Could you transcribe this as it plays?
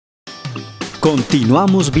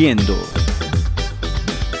Continuamos viendo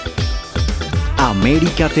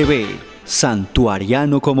América TV,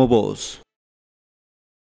 santuariano como vos.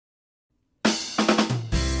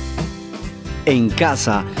 En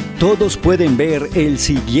casa, todos pueden ver el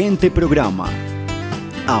siguiente programa.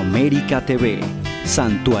 América TV,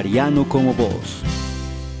 santuariano como vos.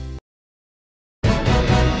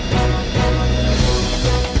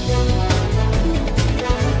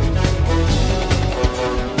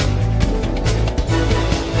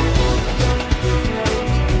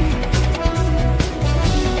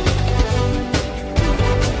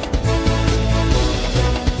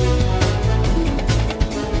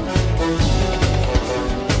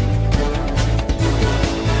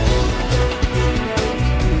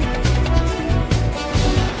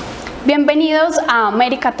 Bienvenidos a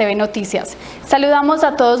América TV Noticias. Saludamos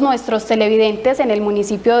a todos nuestros televidentes en el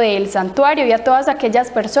municipio de El Santuario y a todas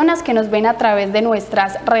aquellas personas que nos ven a través de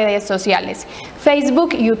nuestras redes sociales,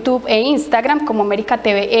 Facebook, YouTube e Instagram como América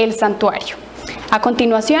TV El Santuario. A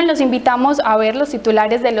continuación los invitamos a ver los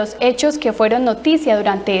titulares de los hechos que fueron noticia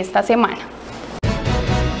durante esta semana.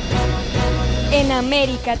 En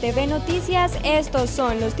América TV Noticias, estos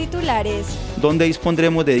son los titulares. Donde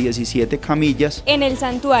dispondremos de 17 camillas. En El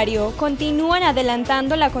Santuario, continúan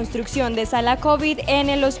adelantando la construcción de sala COVID en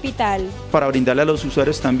el hospital. Para brindarle a los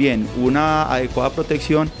usuarios también una adecuada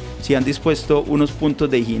protección, se han dispuesto unos puntos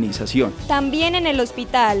de higienización. También en el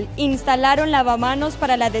hospital, instalaron lavamanos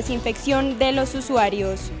para la desinfección de los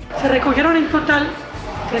usuarios. Se recogieron en total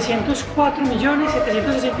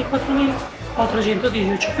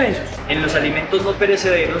 304.764.418 pesos. En los alimentos no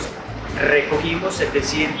perecederos recogimos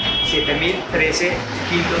 7.013 kilos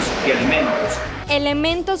de alimentos.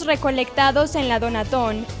 Elementos recolectados en la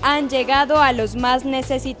Donatón han llegado a los más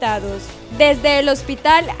necesitados. Desde el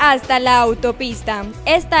hospital hasta la autopista,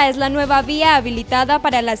 esta es la nueva vía habilitada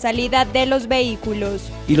para la salida de los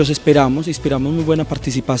vehículos. Y los esperamos muy buena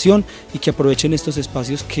participación y que aprovechen estos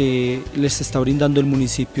espacios que les está brindando el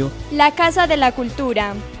municipio. La Casa de la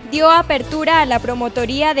Cultura dio apertura a la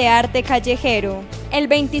Promotoría de Arte Callejero. El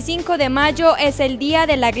 25 de mayo es el día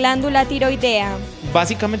de la glándula tiroidea.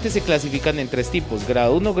 Básicamente se clasifican en 3 tipos,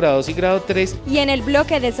 grado 1, grado 2 y grado 3. Y en el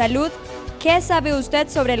bloque de salud, ¿qué sabe usted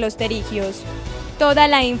sobre los pterigios? Toda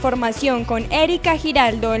la información con Erika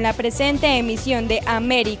Giraldo en la presente emisión de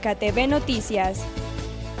América TV Noticias.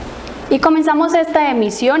 Y comenzamos esta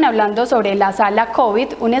emisión hablando sobre la sala COVID,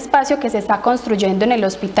 un espacio que se está construyendo en el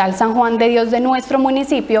Hospital San Juan de Dios de nuestro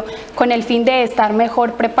municipio con el fin de estar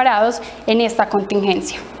mejor preparados en esta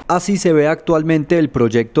contingencia. Así se ve actualmente el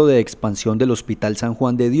proyecto de expansión del Hospital San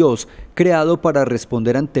Juan de Dios, creado para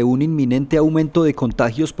responder ante un inminente aumento de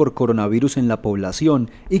contagios por coronavirus en la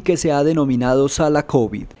población y que se ha denominado Sala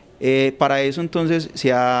COVID. Para eso entonces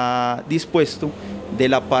se ha dispuesto de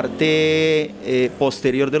la parte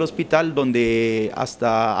posterior del hospital, donde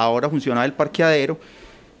hasta ahora funcionaba el parqueadero,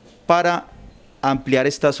 para ampliar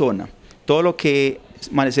esta zona. Todo lo que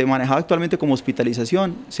se manejaba actualmente como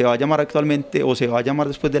hospitalización se va a llamar actualmente, o se va a llamar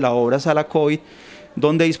después de la obra, sala COVID,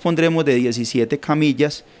 donde dispondremos de 17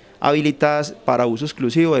 camillas habilitadas para uso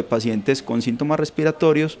exclusivo de pacientes con síntomas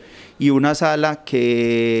respiratorios y una sala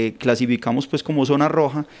que clasificamos pues como zona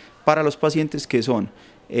roja para los pacientes que son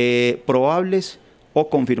probables o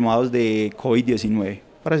confirmados de COVID-19,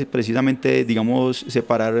 para precisamente, digamos,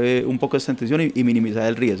 separar un poco esta atención y minimizar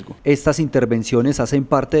el riesgo. Estas intervenciones hacen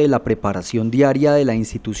parte de la preparación diaria de la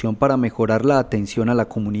institución para mejorar la atención a la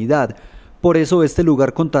comunidad. Por eso este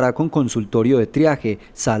lugar contará con consultorio de triaje,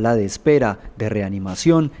 sala de espera, de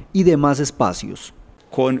reanimación y demás espacios.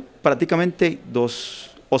 Con prácticamente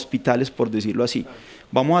 2 hospitales, por decirlo así.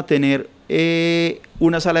 Vamos a tener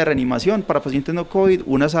una sala de reanimación para pacientes no COVID,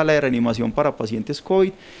 una sala de reanimación para pacientes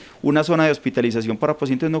COVID, una zona de hospitalización para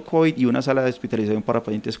pacientes no COVID y una sala de hospitalización para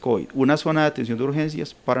pacientes COVID, una zona de atención de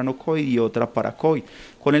urgencias para no COVID y otra para COVID,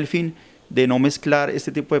 con el fin de no mezclar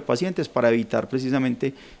este tipo de pacientes para evitar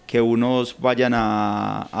precisamente que unos vayan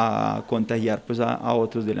a contagiar pues a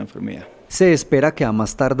otros de la enfermedad. Se espera que a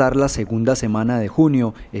más tardar la segunda semana de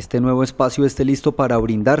junio, este nuevo espacio esté listo para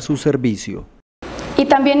brindar su servicio. Y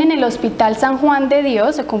también en el Hospital San Juan de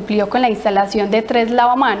Dios se cumplió con la instalación de 3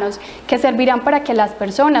 lavamanos que servirán para que las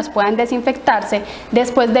personas puedan desinfectarse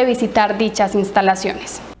después de visitar dichas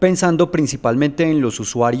instalaciones. Pensando principalmente en los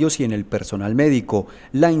usuarios y en el personal médico,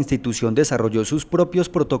 la institución desarrolló sus propios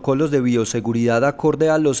protocolos de bioseguridad acorde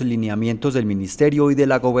a los lineamientos del Ministerio y de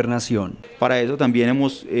la Gobernación. Para eso también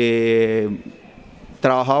hemos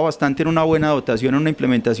trabajado bastante en una buena dotación, en una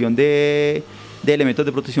implementación de elementos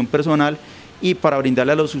de protección personal, y para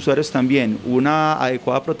brindarle a los usuarios también una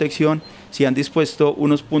adecuada protección, se han dispuesto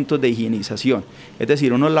unos puntos de higienización, es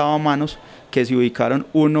decir, unos lavamanos que se ubicaron,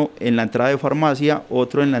 uno en la entrada de farmacia,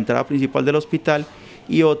 otro en la entrada principal del hospital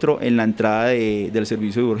y otro en la entrada del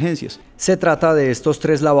servicio de urgencias. Se trata de estos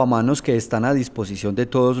 3 lavamanos que están a disposición de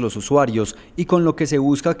todos los usuarios y con lo que se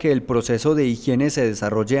busca que el proceso de higiene se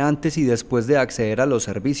desarrolle antes y después de acceder a los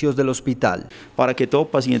servicios del hospital. Para que todo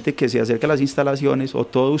paciente que se acerque a las instalaciones o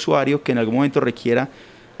todo usuario que en algún momento requiera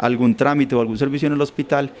algún trámite o algún servicio en el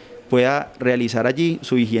hospital pueda realizar allí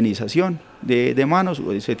su higienización de manos.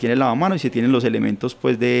 Se tiene el lavamanos y se tienen los elementos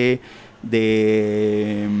pues de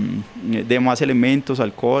más elementos,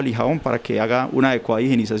 alcohol y jabón, para que haga una adecuada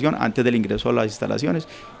higienización antes del ingreso a las instalaciones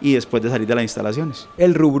y después de salir de las instalaciones.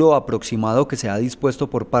 El rubro aproximado que se ha dispuesto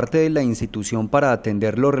por parte de la institución para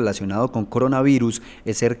atender lo relacionado con coronavirus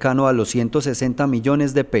es cercano a los 160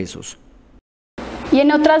 millones de pesos. Y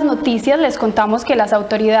en otras noticias les contamos que las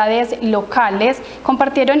autoridades locales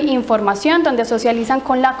compartieron información donde socializan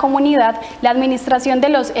con la comunidad la administración de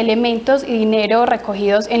los elementos y dinero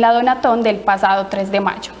recogidos en la Donatón del pasado 3 de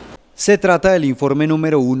mayo. Se trata del informe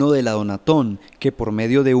número 1 de la Donatón, que por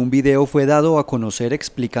medio de un video fue dado a conocer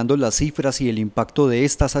explicando las cifras y el impacto de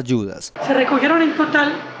estas ayudas. Se recogieron en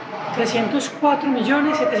total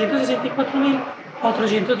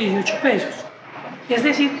 304.764.418 pesos, es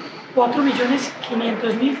decir,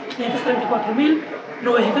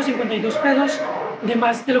 4.500.534.952 pesos de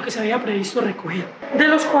más de lo que se había previsto recoger, de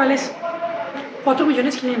los cuales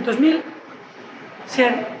 4.500.000 se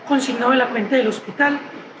han consignado en la cuenta del hospital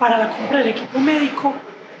para la compra del equipo médico,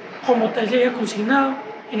 como tal se había consignado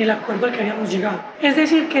en el acuerdo al que habíamos llegado. Es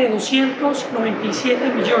decir, que de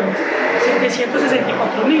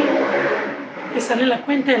 297.764.000 están en la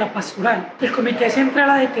cuenta de la pastoral. El comité central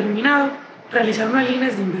ha determinado realizar unas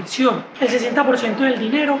líneas de inversión. El 60% del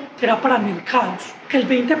dinero será para mercados, el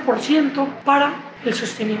 20% para el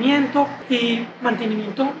sostenimiento y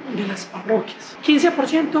mantenimiento de las parroquias,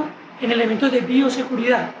 15% en elementos de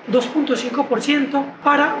bioseguridad, 2.5%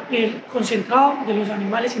 para el concentrado de los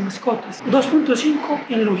animales y mascotas, 2.5%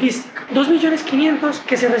 en logística, 2.500.000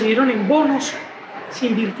 que se recibieron en bonos, se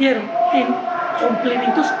invirtieron en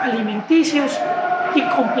complementos alimenticios y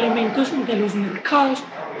complementos de los mercados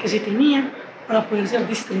que se tenían para poder ser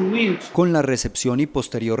distribuidos. Con la recepción y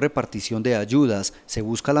posterior repartición de ayudas, se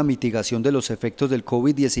busca la mitigación de los efectos del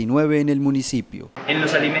COVID-19 en el municipio. En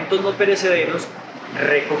los alimentos no perecederos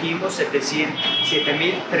recogimos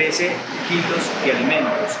 7.013 kilos de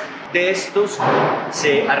alimentos. De estos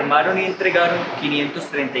se armaron y entregaron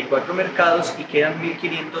 534 mercados y quedan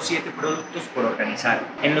 1.507 productos por organizar.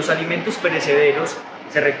 En los alimentos perecederos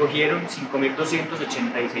se recogieron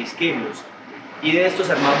 5.286 kilos. Y de estos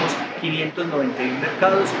armamos 591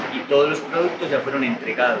 mercados y todos los productos ya fueron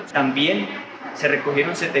entregados. También se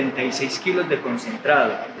recogieron 76 kilos de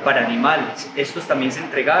concentrado para animales. Estos también se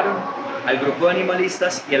entregaron al grupo de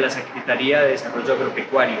animalistas y a la Secretaría de Desarrollo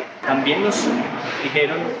Agropecuario. También nos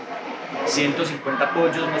dijeron 150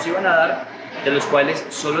 pollos nos iban a dar, de los cuales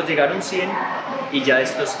solo llegaron 100 y ya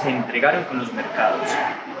estos se entregaron con los mercados.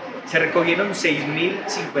 Se recogieron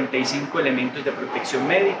 6.055 elementos de protección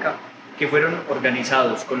médica que fueron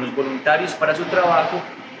organizados con los voluntarios para su trabajo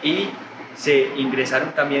y se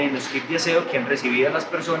ingresaron también en los kits de aseo que han recibido las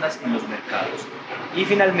personas en los mercados. Y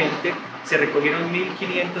finalmente se recogieron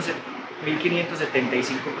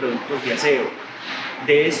 1.575 productos de aseo.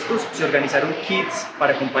 De estos se organizaron kits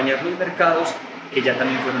para acompañar los mercados que ya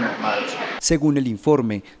también fueron armados. Según el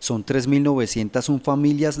informe, son 3.901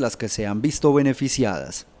 familias las que se han visto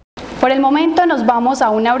beneficiadas. Por el momento nos vamos a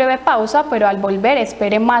una breve pausa, pero al volver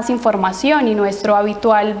espere más información y nuestro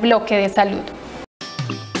habitual bloque de salud.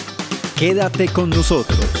 Quédate con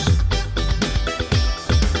nosotros.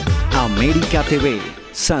 América TV,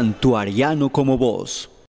 santuariano como vos.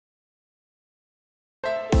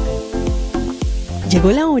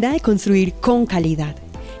 Llegó la hora de construir con calidad.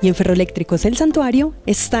 Y en Ferroeléctricos El Santuario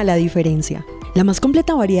está la diferencia. La más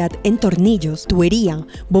completa variedad en tornillos, tubería,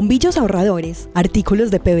 bombillos ahorradores, artículos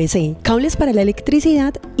de PVC, cables para la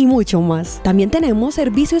electricidad y mucho más. También tenemos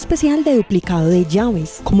servicio especial de duplicado de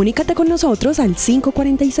llaves. Comunícate con nosotros al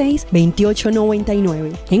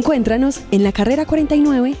 546-2899. Encuéntranos en la carrera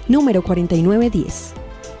 49, número 4910.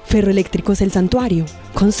 Ferroeléctricos El Santuario.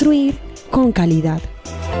 Construir con calidad.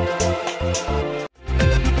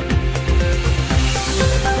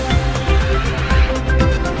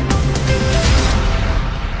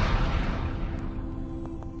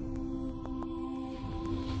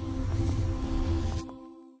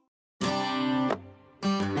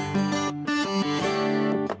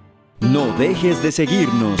 No dejes de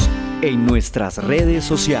seguirnos en nuestras redes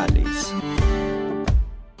sociales.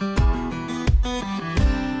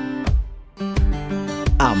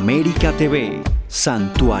 América TV,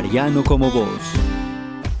 santuariano como vos.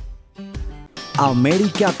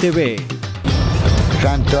 América TV,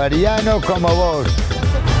 santuariano como vos.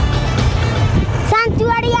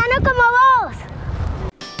 Santuariano como vos.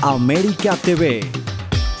 América TV,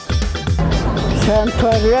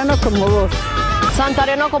 santuariano como vos.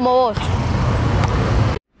 Santuariano como vos.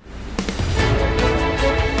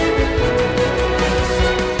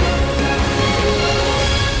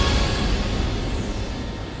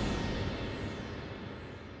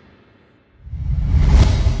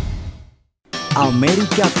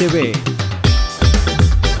 América TV,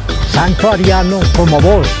 santuariano como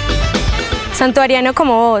vos. Santuariano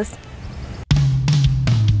como vos.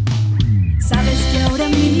 Sabes que ahora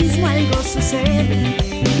mismo algo sucede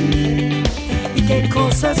y que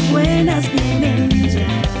cosas buenas vienen ya.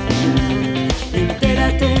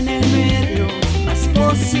 Entérate en el medio más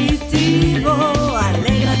positivo,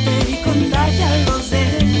 alégrate y contagia a los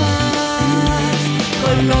demás.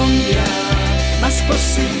 Colombia más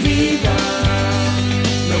positiva,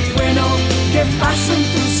 lo bueno que pasa en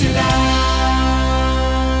tu ciudad.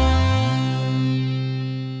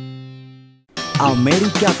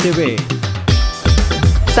 América TV,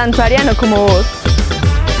 Santuariano como vos.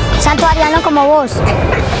 Santuariano como vos.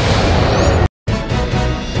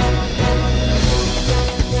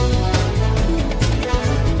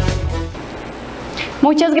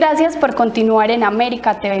 Muchas gracias por continuar en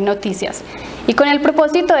América TV Noticias. Y con el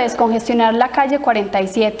propósito de descongestionar la calle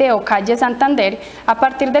 47 o calle Santander, a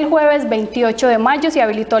partir del jueves 28 de mayo se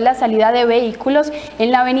habilitó la salida de vehículos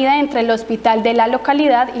en la avenida entre el hospital de la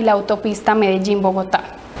localidad y la autopista Medellín-Bogotá.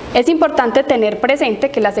 Es importante tener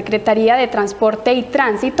presente que la Secretaría de Transporte y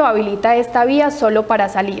Tránsito habilita esta vía solo para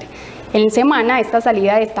salir. En semana esta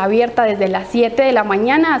salida está abierta desde las 7 de la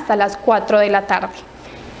mañana hasta las 4 de la tarde.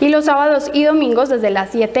 Y los sábados y domingos desde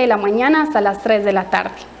las 7 de la mañana hasta las 3 de la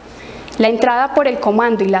tarde. La entrada por el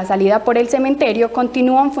comando y la salida por el cementerio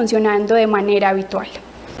continúan funcionando de manera habitual.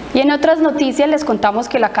 Y en otras noticias les contamos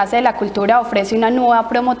que la Casa de la Cultura ofrece una nueva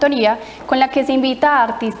promotoría con la que se invita a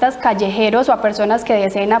artistas callejeros o a personas que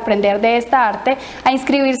deseen aprender de esta arte a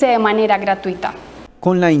inscribirse de manera gratuita.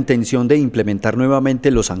 Con la intención de implementar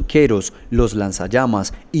nuevamente los anqueros, los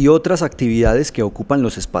lanzallamas y otras actividades que ocupan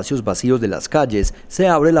los espacios vacíos de las calles, se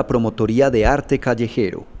abre la promotoría de arte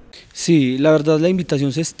callejero. Sí, la verdad la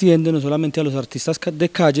invitación se extiende no solamente a los artistas de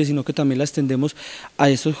calle, sino que también la extendemos a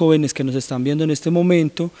estos jóvenes que nos están viendo en este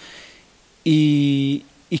momento y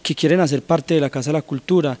que quieren hacer parte de la Casa de la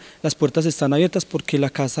Cultura. Las puertas están abiertas porque la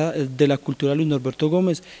Casa de la Cultura Luis Norberto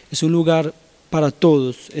Gómez es un lugar para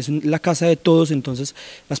todos, es la casa de todos, entonces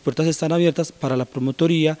las puertas están abiertas para la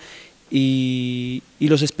promotoría y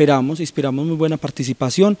los esperamos muy buena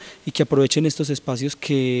participación y que aprovechen estos espacios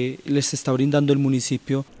que les está brindando el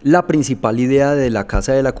municipio. La principal idea de la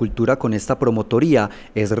Casa de la Cultura con esta promotoría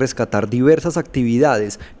es rescatar diversas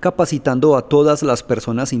actividades, capacitando a todas las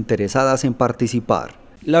personas interesadas en participar.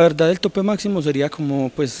 La verdad el tope máximo sería como,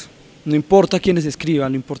 pues, no importa quiénes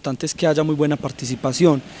escriban, lo importante es que haya muy buena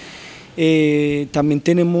participación. También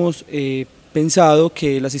tenemos pensado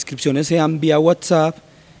que las inscripciones sean vía WhatsApp,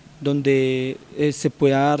 donde se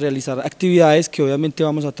pueda realizar actividades que obviamente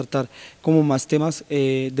vamos a tratar como más temas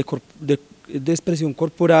de expresión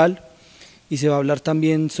corporal, y se va a hablar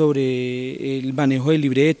también sobre el manejo del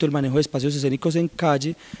libreto, el manejo de espacios escénicos en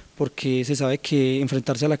calle, porque se sabe que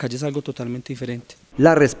enfrentarse a la calle es algo totalmente diferente.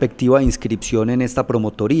 La respectiva inscripción en esta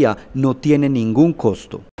promotoría no tiene ningún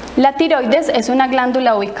costo. La tiroides es una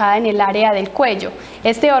glándula ubicada en el área del cuello.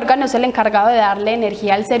 Este órgano es el encargado de darle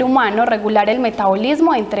energía al ser humano, regular el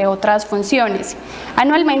metabolismo, entre otras funciones.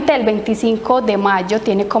 Anualmente, el 25 de mayo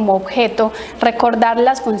tiene como objeto recordar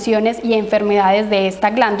las funciones y enfermedades de esta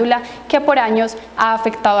glándula que por años ha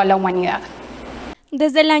afectado a la humanidad.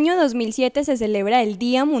 Desde el año 2007 se celebra el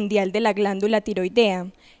Día Mundial de la Glándula Tiroidea.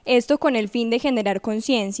 Esto con el fin de generar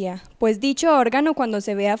conciencia, pues dicho órgano, cuando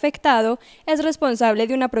se ve afectado, es responsable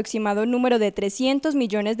de un aproximado número de 300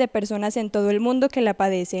 millones de personas en todo el mundo que la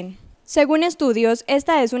padecen. Según estudios,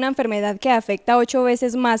 esta es una enfermedad que afecta 8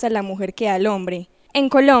 veces más a la mujer que al hombre. En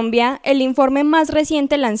Colombia, el informe más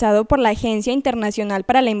reciente lanzado por la Agencia Internacional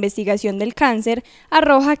para la Investigación del Cáncer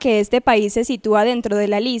arroja que este país se sitúa dentro de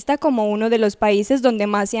la lista como uno de los países donde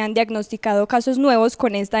más se han diagnosticado casos nuevos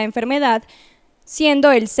con esta enfermedad,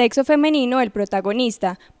 siendo el sexo femenino el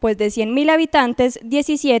protagonista, pues de 100.000 habitantes,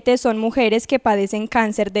 17 son mujeres que padecen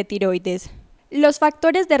cáncer de tiroides. Los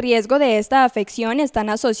factores de riesgo de esta afección están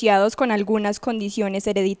asociados con algunas condiciones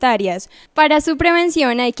hereditarias. Para su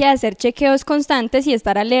prevención hay que hacer chequeos constantes y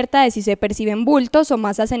estar alerta de si se perciben bultos o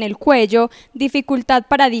masas en el cuello, dificultad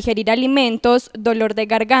para digerir alimentos, dolor de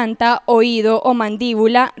garganta, oído o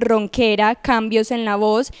mandíbula, ronquera, cambios en la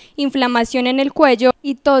voz, inflamación en el cuello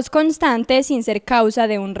y tos constante sin ser causa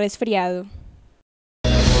de un resfriado.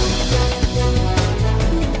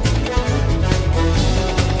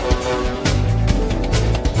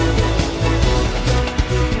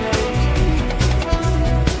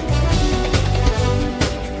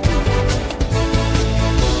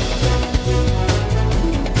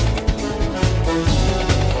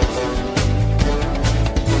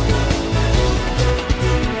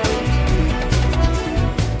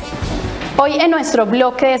 Hoy en nuestro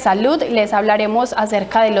bloque de salud les hablaremos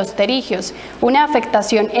acerca de los pterigios, una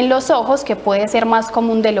afectación en los ojos que puede ser más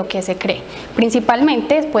común de lo que se cree.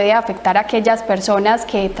 Principalmente puede afectar a aquellas personas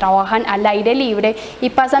que trabajan al aire libre y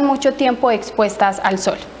pasan mucho tiempo expuestas al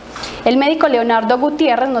sol. El médico Leonardo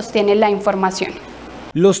Gutiérrez nos tiene la información.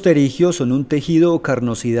 Los pterigios son un tejido o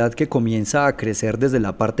carnosidad que comienza a crecer desde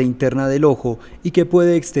la parte interna del ojo y que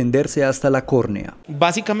puede extenderse hasta la córnea.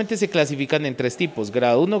 Básicamente se clasifican en 3 tipos,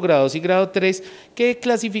 grado 1, grado 2 y grado 3, que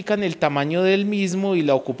clasifican el tamaño del mismo y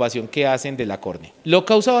la ocupación que hacen de la córnea. Lo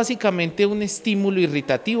causa básicamente un estímulo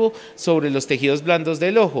irritativo sobre los tejidos blandos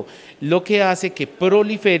del ojo, lo que hace que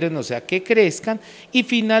proliferen, o sea, que crezcan, y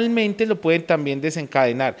finalmente lo pueden también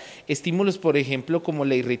desencadenar estímulos, por ejemplo, como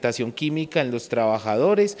la irritación química en los trabajadores,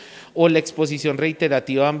 o la exposición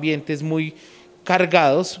reiterativa a ambientes muy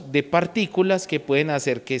cargados de partículas que pueden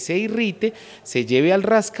hacer que se irrite, se lleve al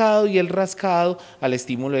rascado y el rascado al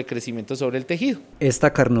estímulo de crecimiento sobre el tejido.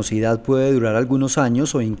 Esta carnosidad puede durar algunos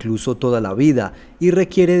años o incluso toda la vida y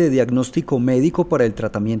requiere de diagnóstico médico para el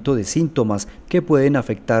tratamiento de síntomas que pueden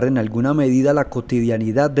afectar en alguna medida la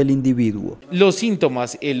cotidianidad del individuo. Los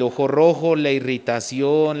síntomas, el ojo rojo, la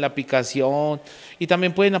irritación, la picación y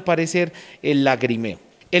también pueden aparecer el lagrimeo.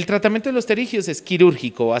 El tratamiento de los pterigios es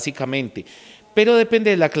quirúrgico básicamente, pero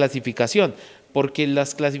depende de la clasificación, porque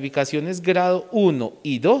las clasificaciones grado 1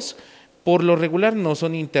 y 2 por lo regular no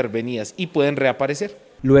son intervenidas y pueden reaparecer.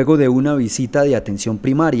 Luego de una visita de atención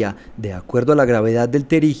primaria, de acuerdo a la gravedad del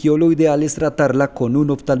pterigio, lo ideal es tratarla con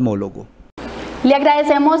un oftalmólogo. Le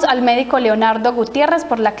agradecemos al médico Leonardo Gutiérrez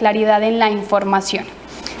por la claridad en la información.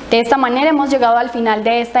 De esta manera hemos llegado al final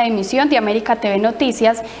de esta emisión de América TV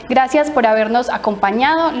Noticias. Gracias por habernos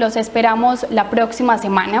acompañado. Los esperamos la próxima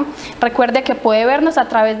semana. Recuerde que puede vernos a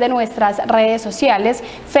través de nuestras redes sociales,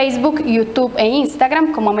 Facebook, YouTube e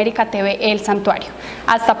Instagram como América TV El Santuario.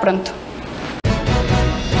 Hasta pronto.